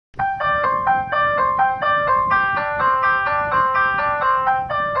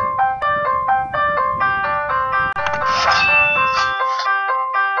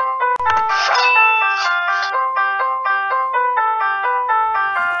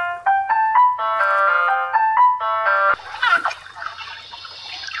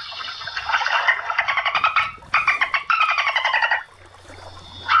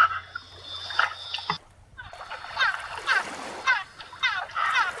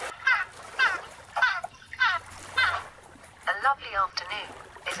lovely afternoon,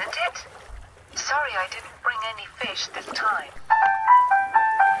 isn't it? Sorry I didn't bring any fish this time.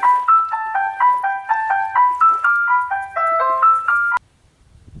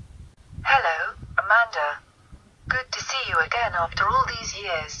 Hello, Amanda. Good to see you again after all these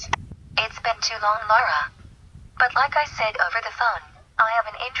years. It's been too long, Lara. But like I said over the phone, I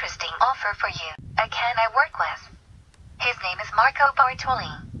have an interesting offer for you. A can I work with. His name is Marco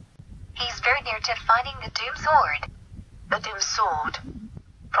Bartoli. He's very near to finding the Doom Sword. The Doom Sword?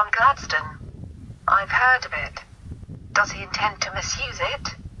 From Gladstone? I've heard of it. Does he intend to misuse it?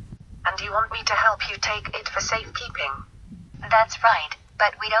 And do you want me to help you take it for safekeeping? That's right,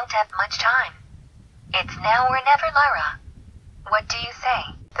 but we don't have much time. It's now or never, Lara. What do you say?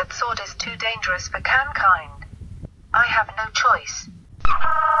 That sword is too dangerous for mankind. I have no choice.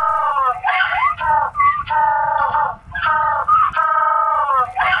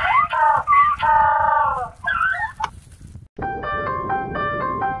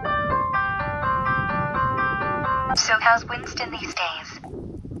 So how's Winston these days?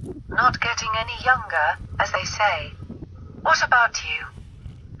 Not getting any younger, as they say. What about you?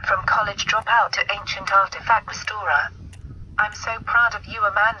 From college dropout to ancient artifact restorer. I'm so proud of you,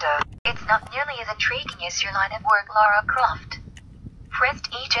 Amanda. It's not nearly as intriguing as your line of work, Lara Croft.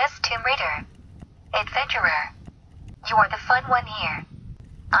 Prestigious Tomb Raider. Adventurer. You're the fun one here.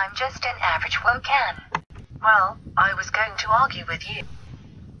 I'm just an average wokan. Well, I was going to argue with you.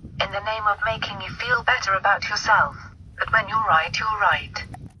 In the name of making you feel better about yourself. But when you're right, you're right.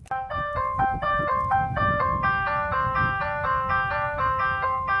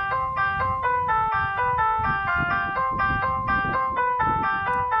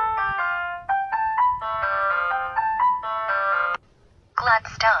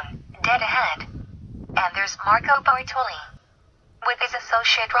 Gladstone, dead ahead. And there's Marco Bartoli. With his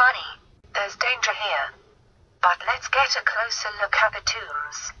associate Ronnie. There's danger here. But let's get a closer look at the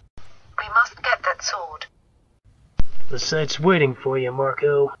tombs. We must get that sword. The site's waiting for you,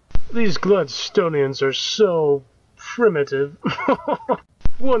 Marco. These Gladstonians are so primitive.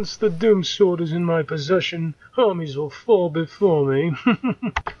 Once the Doom Sword is in my possession, armies will fall before me.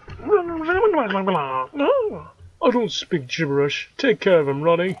 I don't speak gibberish. Take care of him,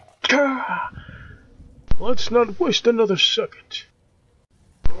 Ronnie. Let's not waste another second.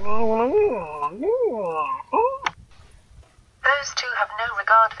 Those two have no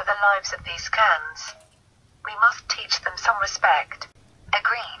regard for the lives of these scans. We must teach them some respect.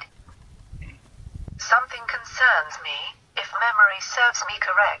 Agreed. Something concerns me, if memory serves me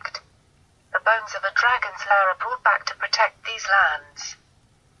correct. The bones of a dragon's Lara brought back to protect these lands.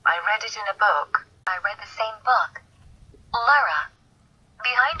 I read it in a book. I read the same book. Lara,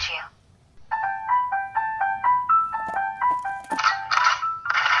 behind you.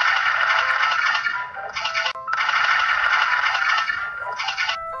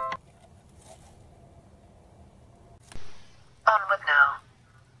 Onward now.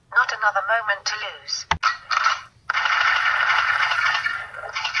 Not another moment to lose.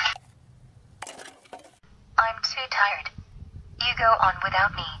 I'm too tired. You go on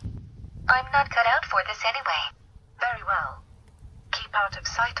without me. I'm not cut out for this anyway. Very well. Keep out of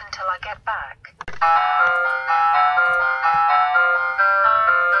sight until I get back.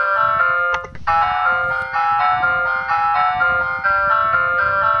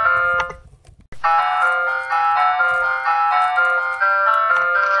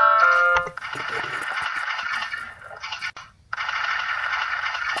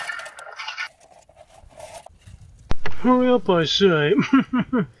 Hurry up, I say.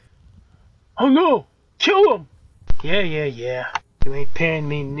 Oh no! Kill him! Yeah. You ain't paying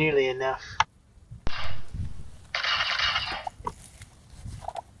me nearly enough.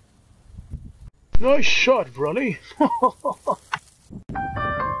 Nice shot, Ronnie.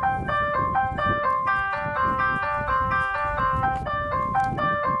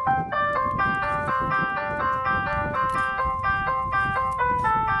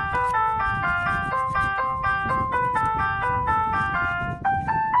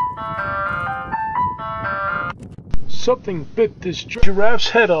 Something bit this giraffe's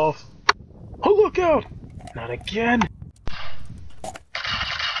head off. Oh, look out! Not again.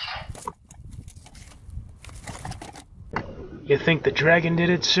 You think the dragon did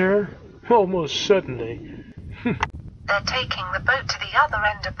it, sir? Almost certainly. They're taking the boat to the other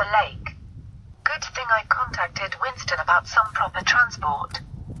end of the lake. Good thing I contacted Winston about some proper transport.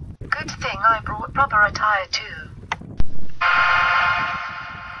 Good thing I brought proper attire too.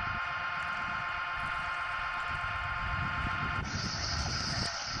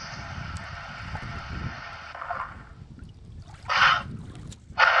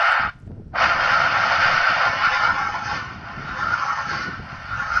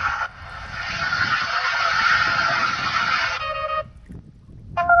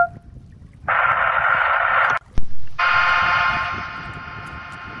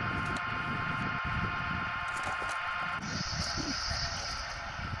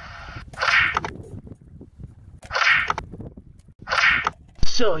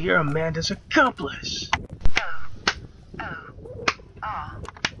 So you're Amanda's accomplice.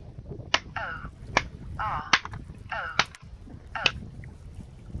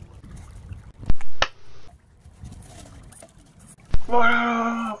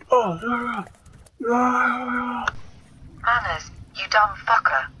 Manners, you dumb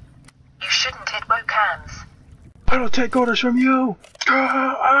fucker. You shouldn't hit woke hands. I don't take orders from you.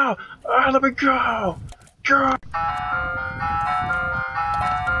 Let me go.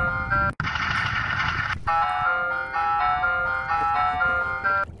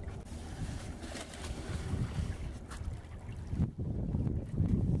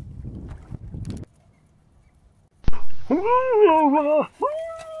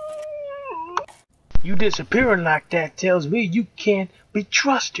 You disappearing like that tells me you can't be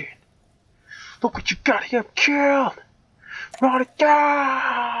trusted. Look what you got here, killed. Run it down.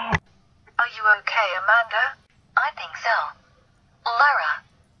 Are you okay, Amanda? I think so. Lara,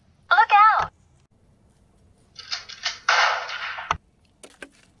 look out!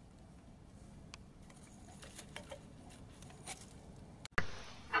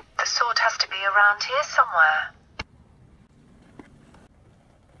 The sword has to be around here somewhere.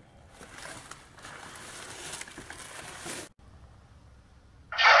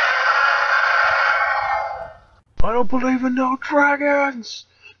 I don't believe in no dragons.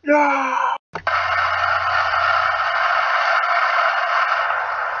 No.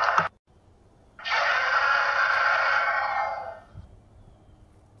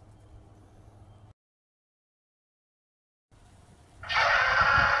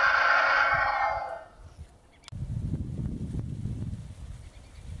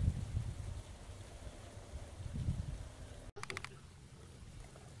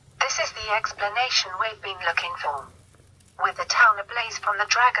 This is the explanation we've been looking for. With the town ablaze from the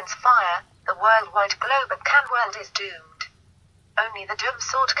dragon's fire, the worldwide globe of Canworld is doomed. Only the Doom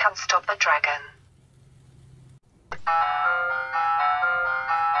Sword can stop the dragon.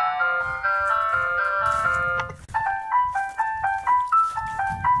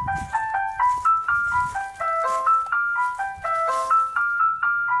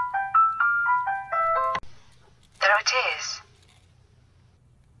 There it is.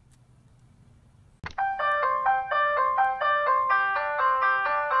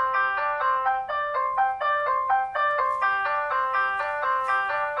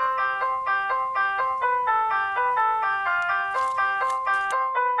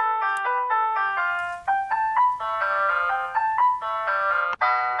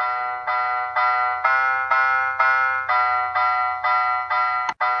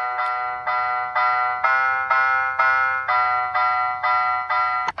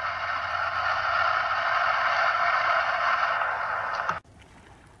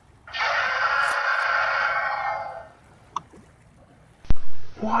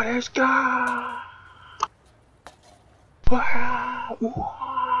 What is God?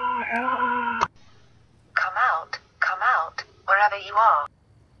 Come out, wherever you are.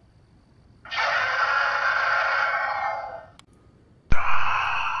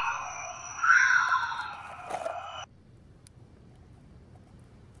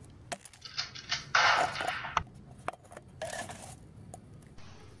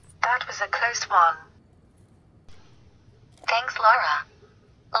 That was a close one. Thanks, Lara.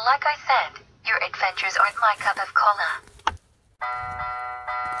 Like I said, your adventures aren't my cup of cola.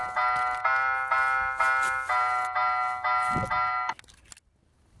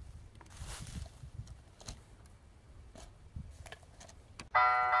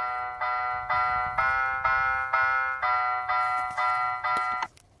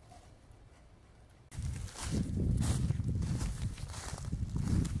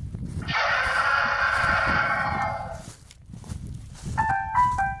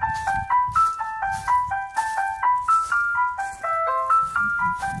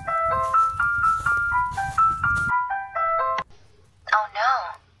 Oh no.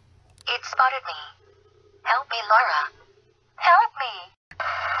 It spotted me. Help me, Lara. Help me!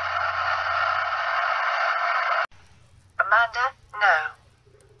 Amanda, no.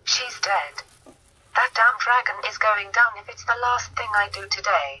 She's dead. That damn dragon is going down if it's the last thing I do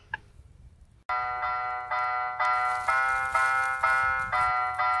today.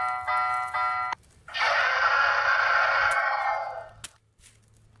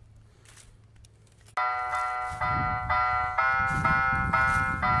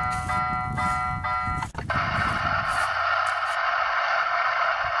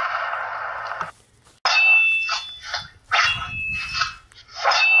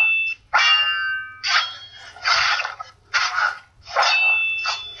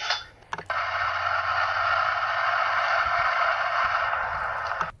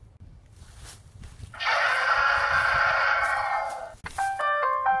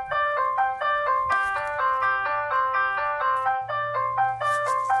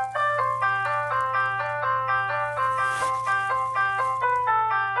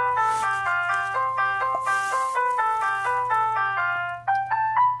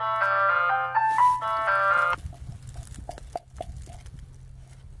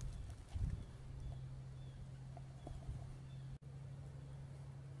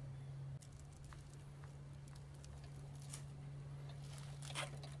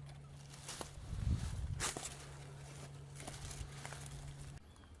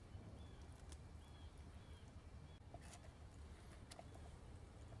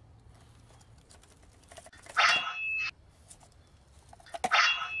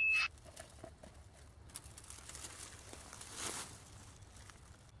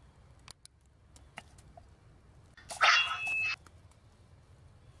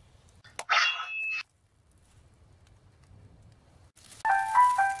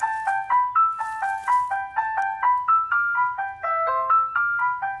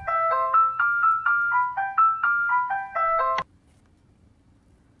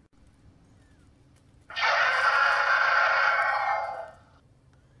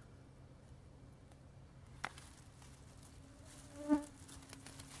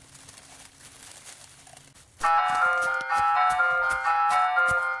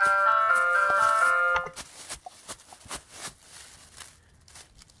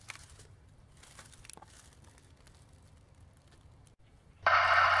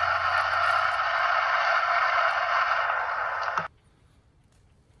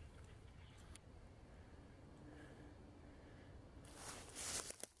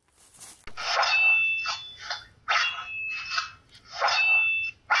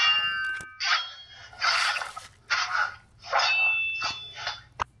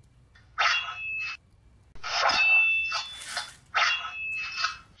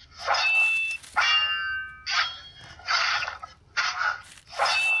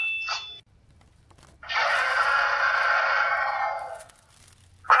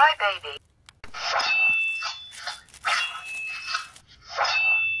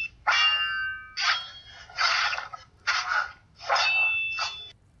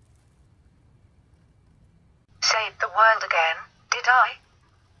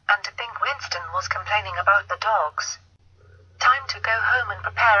 complaining about the dogs. Time to go home and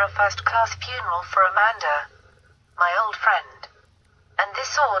prepare a first-class funeral for Amanda, my old friend. And this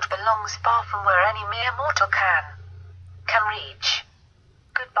sword belongs far from where any mere mortal can reach.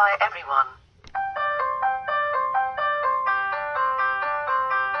 Goodbye, everyone.